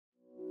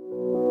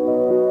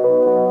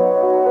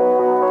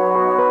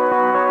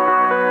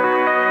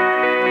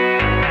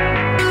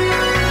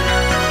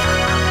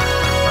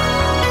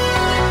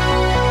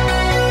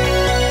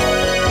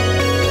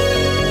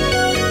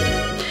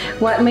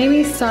What made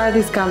me start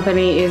this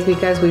company is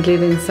because we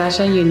live in such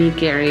a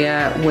unique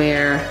area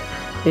where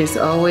it's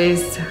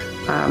always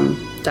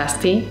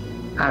dusty,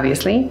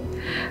 obviously.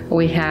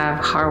 We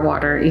have hard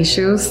water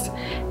issues,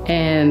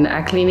 and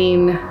a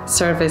cleaning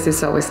service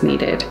is always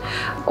needed.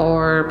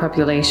 Our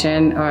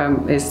population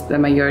the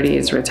majority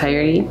is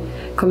retiree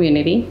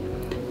community.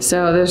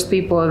 So there's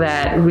people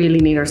that really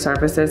need our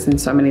services in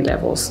so many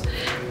levels.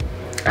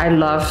 I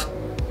love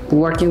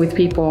working with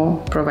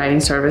people,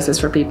 providing services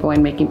for people,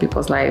 and making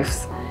people's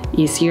lives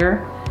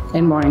easier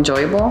and more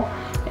enjoyable.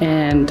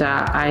 And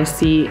I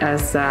see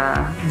as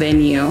a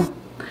venue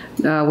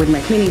with my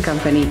cleaning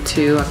company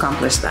to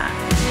accomplish that.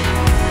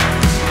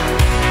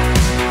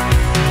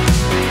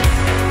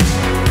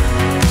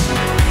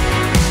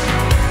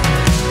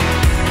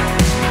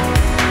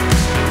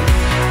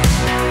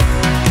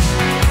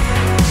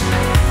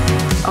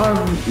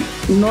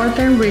 Our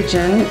northern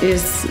region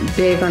is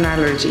big on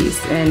allergies,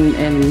 and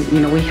you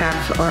know, we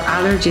have our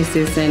allergy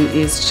season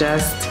is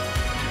just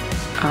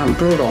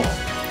brutal.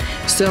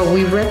 So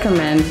we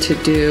recommend to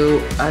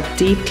do a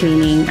deep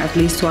cleaning at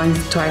least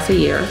twice a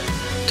year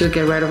to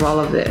get rid of all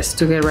of this,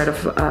 to get rid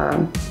of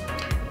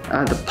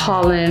the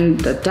pollen,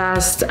 the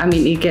dust. I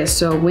mean, it gets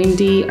so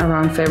windy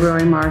around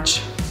February,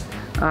 March,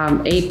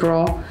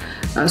 April.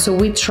 So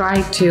we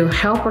try to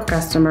help our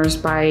customers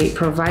by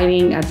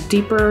providing a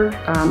deeper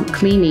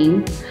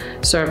cleaning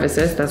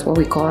services. That's what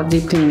we call a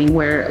deep cleaning,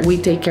 where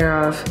we take care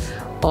of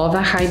all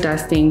the high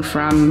dusting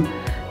from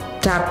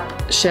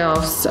top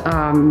shelves,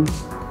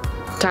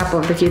 top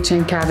of the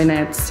kitchen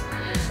cabinets,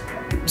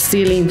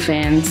 ceiling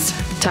fans,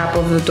 top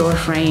of the door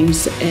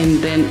frames,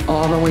 and then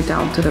all the way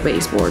down to the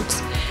baseboards.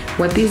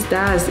 What this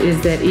does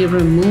is that it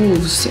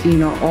removes, you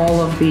know,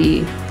 all of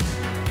the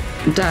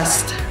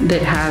dust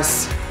that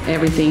has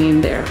everything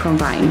in there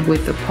combined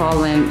with the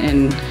pollen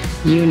and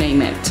you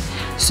name it.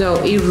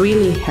 So it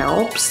really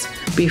helps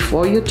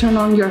before you turn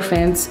on your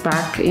fans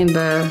back in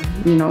the,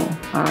 you know,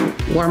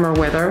 warmer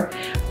weather,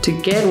 to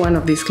get one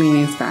of these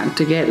cleanings done,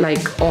 to get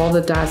like all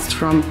the dust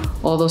from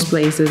all those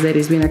places that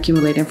has been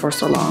accumulating for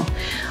so long.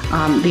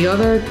 The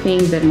other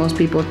thing that most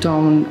people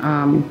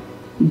don't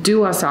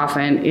do as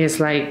often is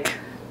like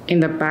in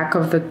the back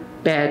of the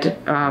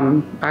bed,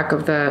 back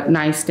of the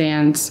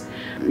nightstands,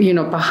 you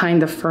know,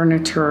 behind the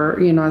furniture,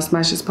 you know, as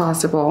much as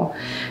possible.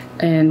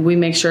 And we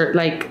make sure,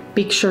 like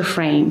picture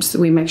frames,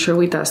 we make sure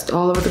we dust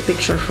all of the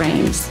picture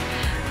frames,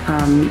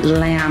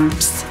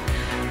 lamps,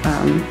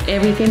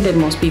 everything that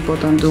most people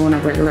don't do on a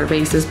regular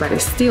basis, but it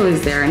still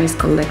is there and is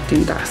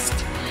collecting dust.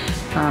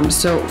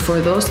 So for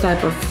those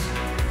type of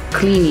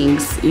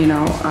cleanings, you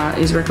know,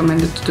 it's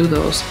recommended to do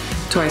those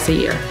twice a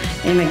year.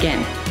 And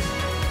again,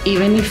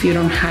 even if you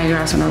don't hire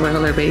us on a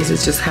regular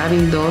basis, just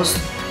having those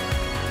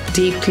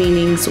deep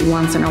cleanings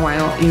once in a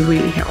while, it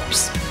really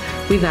helps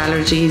with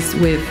allergies,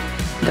 with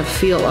the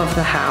feel of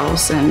the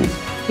house, and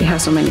it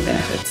has so many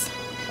benefits.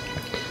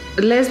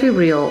 Let's be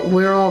real,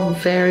 we're all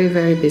very,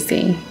 very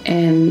busy,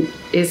 and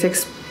it's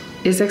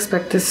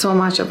expected so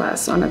much of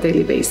us on a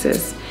daily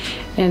basis.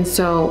 And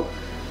so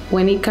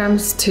when it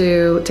comes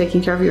to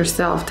taking care of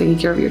yourself, taking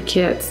care of your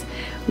kids,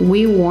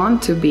 we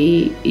want to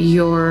be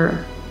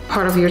your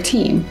part of your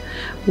team,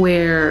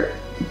 where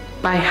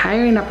by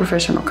hiring a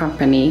professional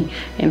company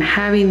and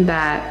having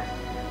that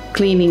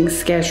cleaning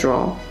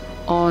schedule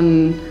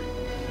on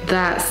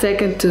that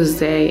second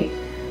Tuesday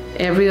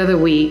every other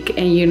week,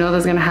 and you know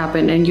that's gonna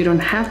happen, and you don't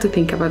have to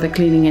think about the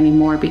cleaning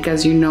anymore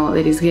because you know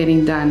that it's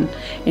getting done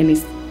and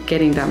it's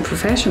getting done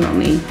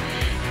professionally,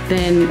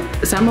 then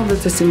some of the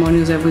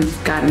testimonials that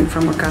we've gotten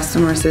from our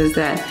customers is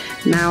that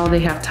now they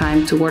have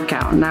time to work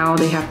out, now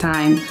they have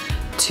time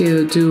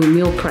to do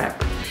meal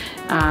prep,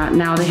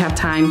 now they have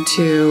time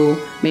to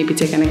maybe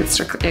take an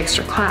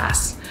extra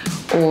class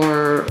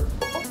or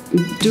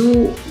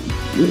do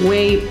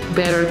way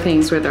better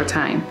things with their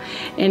time,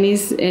 and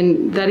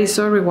that is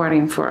so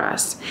rewarding for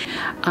us.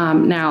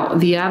 Now,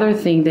 the other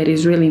thing that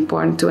is really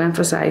important to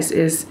emphasize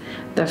is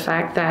the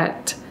fact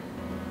that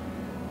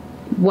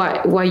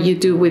what you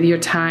do with your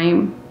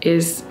time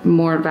is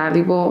more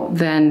valuable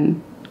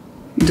than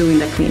doing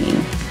the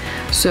cleaning.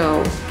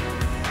 So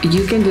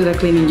you can do the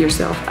cleaning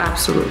yourself,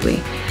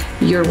 absolutely.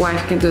 Your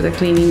wife can do the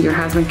cleaning, your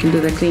husband can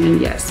do the cleaning,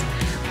 yes,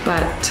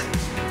 but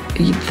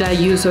the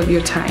use of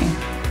your time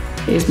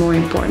is more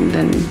important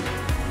than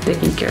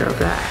taking care of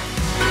that.